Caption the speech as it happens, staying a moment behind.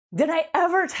Did I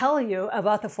ever tell you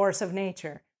about the force of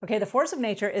nature? Okay, the force of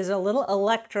nature is a little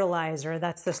electrolyzer.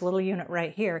 That's this little unit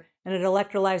right here. And it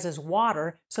electrolyzes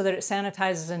water so that it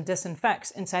sanitizes and disinfects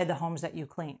inside the homes that you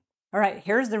clean. All right,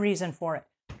 here's the reason for it.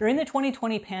 During the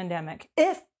 2020 pandemic,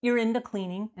 if you're into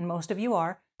cleaning, and most of you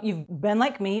are, you've been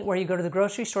like me where you go to the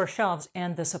grocery store shelves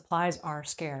and the supplies are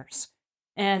scarce.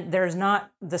 And there's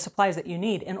not the supplies that you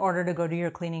need in order to go do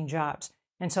your cleaning jobs.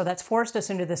 And so that's forced us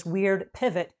into this weird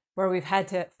pivot where we've had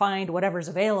to find whatever's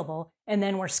available, and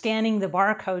then we're scanning the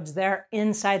barcodes there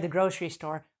inside the grocery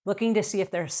store, looking to see if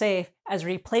they're safe as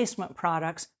replacement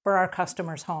products for our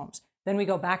customers' homes. Then we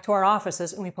go back to our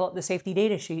offices and we pull up the safety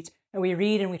data sheets and we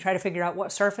read and we try to figure out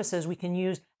what surfaces we can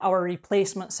use our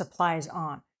replacement supplies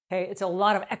on. Okay, it's a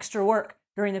lot of extra work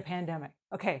during the pandemic.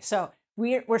 Okay, so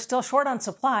we're still short on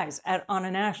supplies on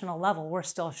a national level. We're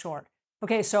still short.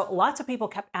 Okay, so lots of people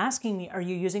kept asking me, are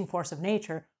you using force of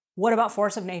nature? What about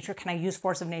force of nature? Can I use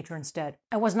force of nature instead?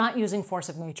 I was not using force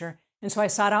of nature. And so I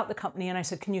sought out the company and I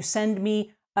said, can you send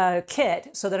me a kit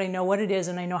so that I know what it is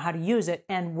and I know how to use it,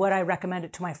 and would I recommend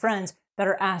it to my friends that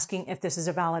are asking if this is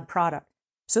a valid product?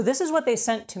 So this is what they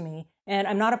sent to me. And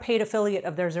I'm not a paid affiliate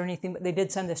of theirs or anything, but they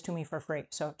did send this to me for free.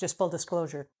 So just full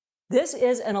disclosure. This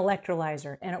is an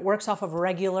electrolyzer and it works off of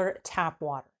regular tap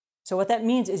water. So what that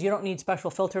means is you don't need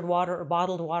special filtered water or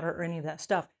bottled water or any of that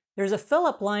stuff. There's a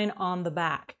fill-up line on the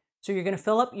back. So you're going to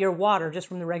fill up your water just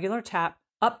from the regular tap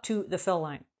up to the fill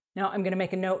line. Now I'm going to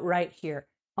make a note right here.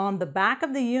 On the back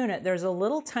of the unit, there's a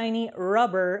little tiny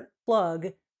rubber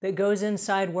plug that goes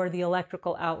inside where the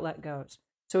electrical outlet goes.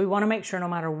 So we want to make sure no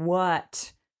matter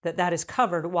what that is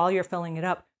covered while you're filling it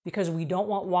up, because we don't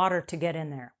want water to get in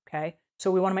there, okay?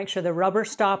 So we want to make sure the rubber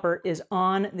stopper is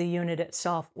on the unit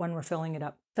itself when we're filling it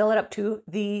up. Fill it up to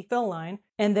the fill line,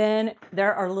 and then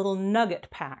there are little nugget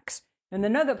packs. And the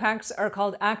nugget packs are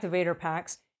called Activator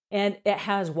packs, and it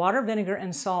has water, vinegar,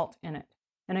 and salt in it.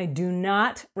 And I do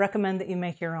not recommend that you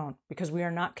make your own because we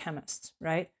are not chemists,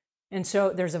 right? And so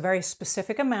there's a very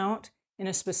specific amount in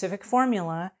a specific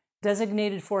formula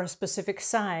designated for a specific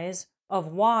size of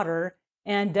water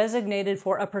and designated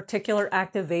for a particular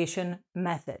activation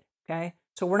method, okay?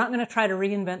 So we're not going to try to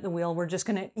reinvent the wheel. We're just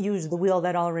going to use the wheel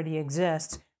that already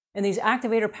exists. And these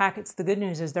Activator packets, the good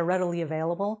news is they're readily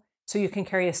available. So you can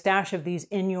carry a stash of these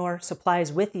in your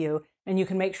supplies with you, and you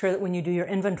can make sure that when you do your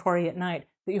inventory at night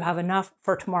that you have enough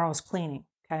for tomorrow's cleaning,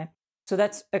 okay? So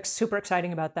that's super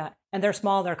exciting about that. And they're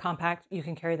small, they're compact, you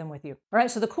can carry them with you. All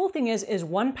right, so the cool thing is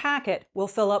one packet will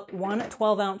fill up one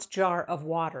 12-ounce jar of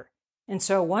water. And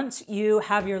so once you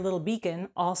have your little beacon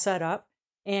all set up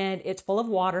and it's full of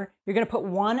water, you're gonna put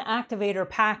one Activator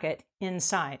packet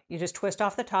inside. You just twist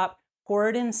off the top, pour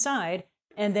it inside,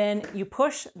 and then you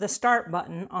push the start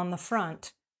button on the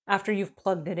front after you've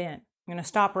plugged it in. I'm going to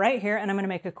stop right here and I'm going to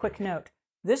make a quick note.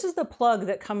 This is the plug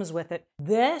that comes with it.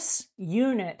 This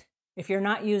unit, if you're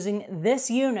not using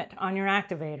this unit on your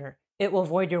Activator, it will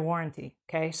void your warranty.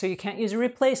 Okay, so you can't use a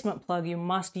replacement plug. You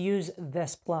must use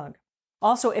this plug.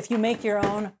 Also, if you make your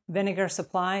own vinegar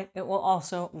supply, it will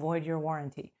also void your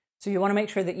warranty. So you want to make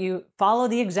sure that you follow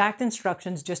the exact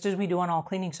instructions just as we do on all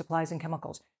cleaning supplies and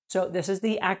chemicals. So this is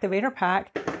the Activator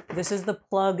pack. This is the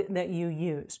plug that you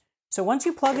use. So once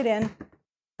you plug it in,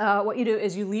 what you do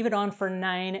is you leave it on for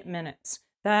 9 minutes.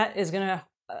 That is going to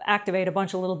activate a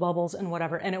bunch of little bubbles and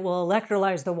whatever, and it will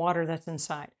electrolyze the water that's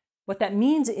inside. What that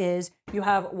means is you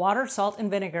have water, salt, and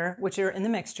vinegar, which are in the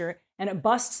mixture, and it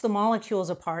busts the molecules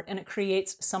apart and it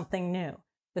creates something new.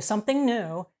 The something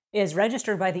new is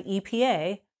registered by the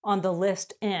EPA on the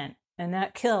list N. And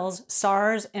that kills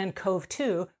SARS and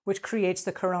CoV-2, which creates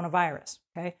the coronavirus,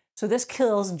 okay? So this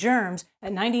kills germs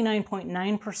at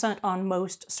 99.9% on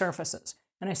most surfaces.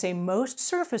 And I say most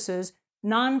surfaces,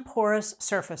 non-porous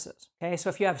surfaces, okay? So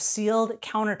if you have sealed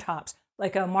countertops,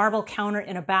 like a marble counter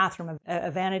in a bathroom, a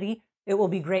vanity, it will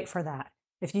be great for that.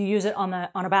 If you use it on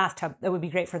a bathtub, that would be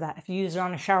great for that. If you use it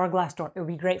on a shower glass door, it would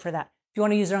be great for that. If you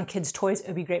want to use it on kids' toys, it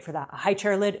would be great for that. A high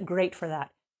chair lid, great for that.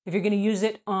 If you're going to use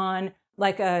it on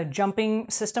like a jumping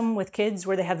system with kids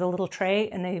where they have the little tray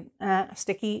and they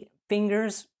sticky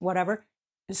fingers, whatever,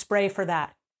 spray for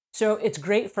that. So it's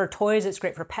great for toys, it's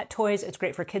great for pet toys, it's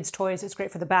great for kids' toys, it's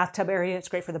great for the bathtub area, it's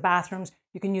great for the bathrooms.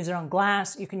 You can use it on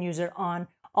glass, you can use it on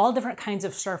all different kinds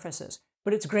of surfaces,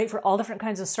 but it's great for all different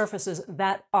kinds of surfaces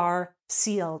that are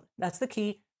sealed. That's the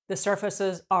key, the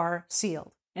surfaces are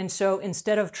sealed. And so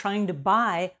instead of trying to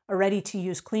buy a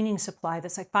ready-to-use cleaning supply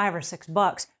that's like $5 or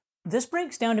 $6, this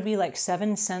breaks down to be like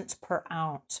 7 cents per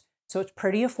ounce. So it's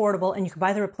pretty affordable, and you can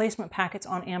buy the replacement packets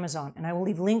on Amazon. And I will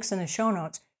leave links in the show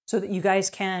notes so that you guys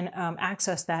can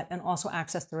access that and also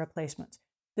access the replacements.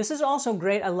 This is also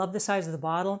great. I love the size of the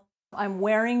bottle. I'm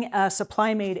wearing a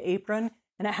Supply Made apron,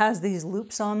 and it has these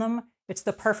loops on them. It's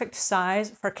the perfect size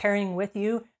for carrying with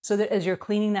you so that as you're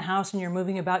cleaning the house and you're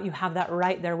moving about, you have that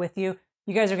right there with you.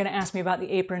 You guys are going to ask me about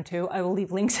the apron too. I will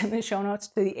leave links in the show notes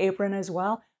to the apron as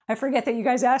well. I forget that you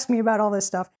guys ask me about all this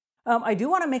stuff. I do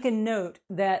want to make a note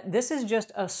that this is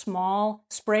just a small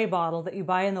spray bottle that you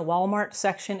buy in the Walmart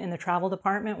section in the travel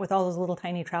department with all those little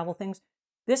tiny travel things.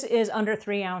 This is under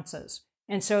 3 ounces.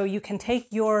 And so you can take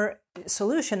your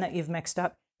solution that you've mixed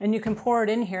up and you can pour it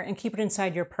in here and keep it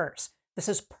inside your purse. This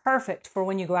is perfect for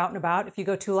when you go out and about. If you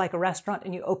go to like a restaurant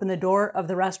and you open the door of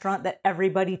the restaurant that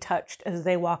everybody touched as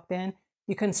they walked in,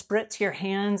 you can spritz your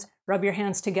hands, rub your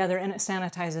hands together, and it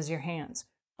sanitizes your hands.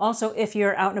 Also, if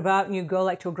you're out and about and you go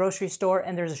like to a grocery store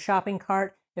and there's a shopping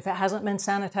cart, if it hasn't been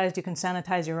sanitized, you can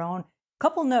sanitize your own.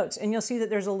 Couple notes, and you'll see that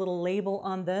there's a little label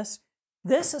on this.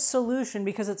 This solution,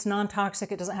 because it's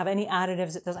non-toxic, it doesn't have any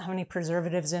additives, it doesn't have any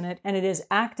preservatives in it, and it is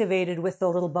activated with the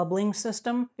little bubbling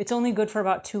system. It's only good for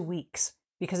about 2 weeks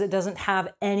because it doesn't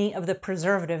have any of the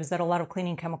preservatives that a lot of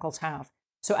cleaning chemicals have.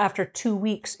 So after 2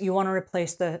 weeks, you want to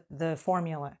replace the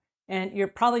formula. And you're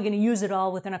probably going to use it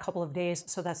all within a couple of days,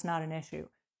 so that's not an issue.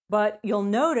 But you'll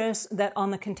notice that on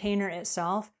the container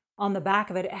itself, on the back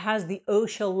of it, it has the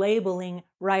OSHA labeling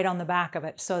right on the back of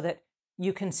it so that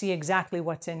you can see exactly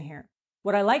what's in here.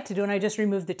 What I like to do, and I just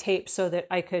removed the tape so that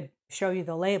I could show you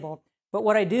the label, but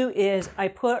what I do is I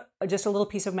put just a little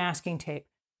piece of masking tape,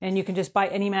 and you can just buy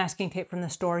any masking tape from the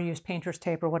store, use painter's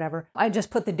tape or whatever. I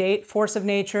just put the date, Force of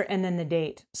Nature, and then the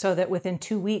date, so that within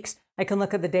 2 weeks, I can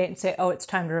look at the date and say, oh, it's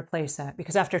time to replace that,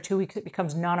 because after 2 weeks, it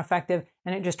becomes non-effective,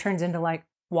 and it just turns into like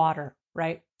water,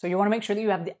 right? So you want to make sure that you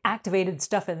have the activated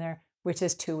stuff in there, which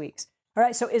is 2 weeks. All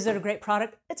right, so is it a great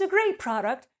product? It's a great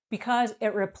product because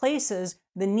it replaces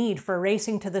the need for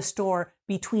racing to the store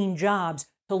between jobs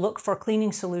to look for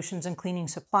cleaning solutions and cleaning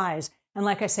supplies. And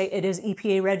like I say, it is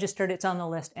EPA registered, it's on the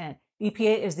list N.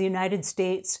 EPA is the United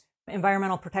States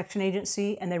Environmental Protection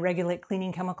Agency, and they regulate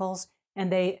cleaning chemicals,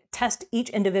 and they test each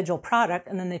individual product,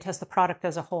 and then they test the product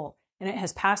as a whole. And it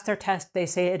has passed their test. They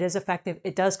say it is effective.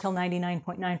 It does kill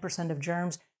 99.9% of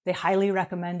germs. They highly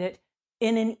recommend it.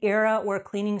 In an era where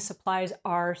cleaning supplies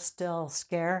are still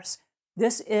scarce,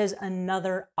 this is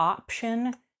another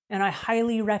option, and I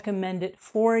highly recommend it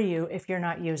for you if you're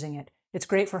not using it. It's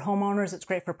great for homeowners. It's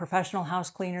great for professional house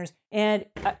cleaners. And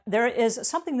there is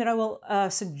something that I will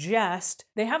suggest.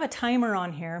 They have a timer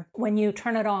on here. When you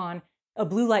turn it on, a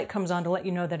blue light comes on to let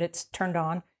you know that it's turned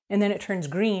on. And then it turns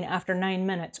green after 9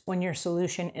 minutes when your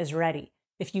solution is ready.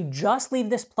 If you just leave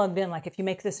this plugged in, like if you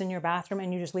make this in your bathroom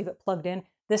and you just leave it plugged in,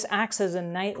 this acts as a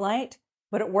night light,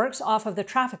 but it works off of the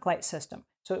traffic light system.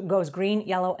 So it goes green,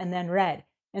 yellow, and then red.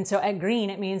 And so at green,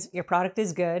 it means your product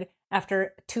is good.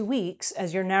 After 2 weeks,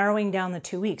 as you're narrowing down the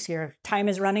 2 weeks, your time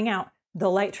is running out, the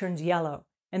light turns yellow.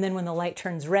 And then when the light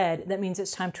turns red, that means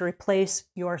it's time to replace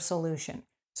your solution.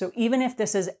 So even if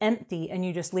this is empty and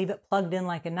you just leave it plugged in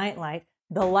like a night light,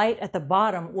 the light at the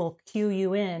bottom will cue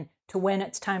you in to when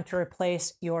it's time to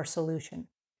replace your solution.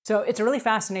 So it's a really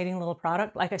fascinating little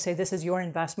product. Like I say, this is your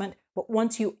investment, but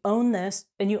once you own this,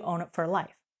 then you own it for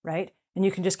life, right? And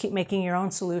you can just keep making your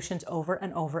own solutions over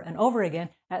and over and over again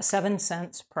at 7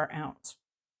 cents per ounce.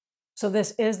 So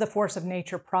this is the Force of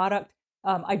Nature product.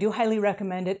 I do highly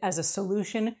recommend it as a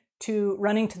solution to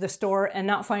running to the store and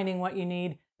not finding what you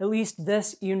need. At least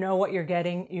this, you know what you're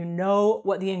getting. You know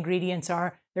what the ingredients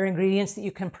are. They're ingredients that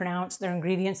you can pronounce. They're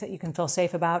ingredients that you can feel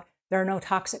safe about. There are no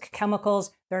toxic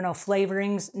chemicals. There are no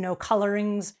flavorings, no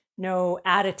colorings, no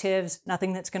additives,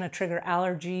 nothing that's going to trigger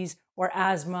allergies or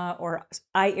asthma or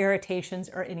eye irritations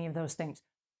or any of those things.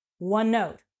 One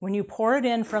note, when you pour it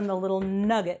in from the little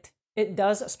nugget, it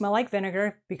does smell like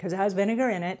vinegar because it has vinegar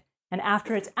in it. And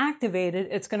after it's activated,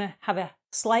 it's going to have a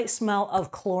slight smell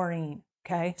of chlorine.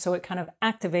 Okay, so it kind of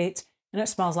activates and it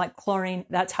smells like chlorine.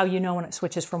 That's how you know when it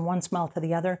switches from one smell to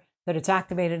the other, that it's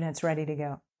activated and it's ready to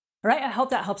go. All right, I hope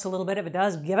that helps a little bit. If it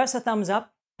does, give us a thumbs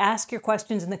up. Ask your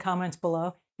questions in the comments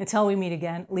below. Until we meet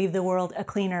again, leave the world a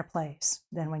cleaner place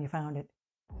than when you found it.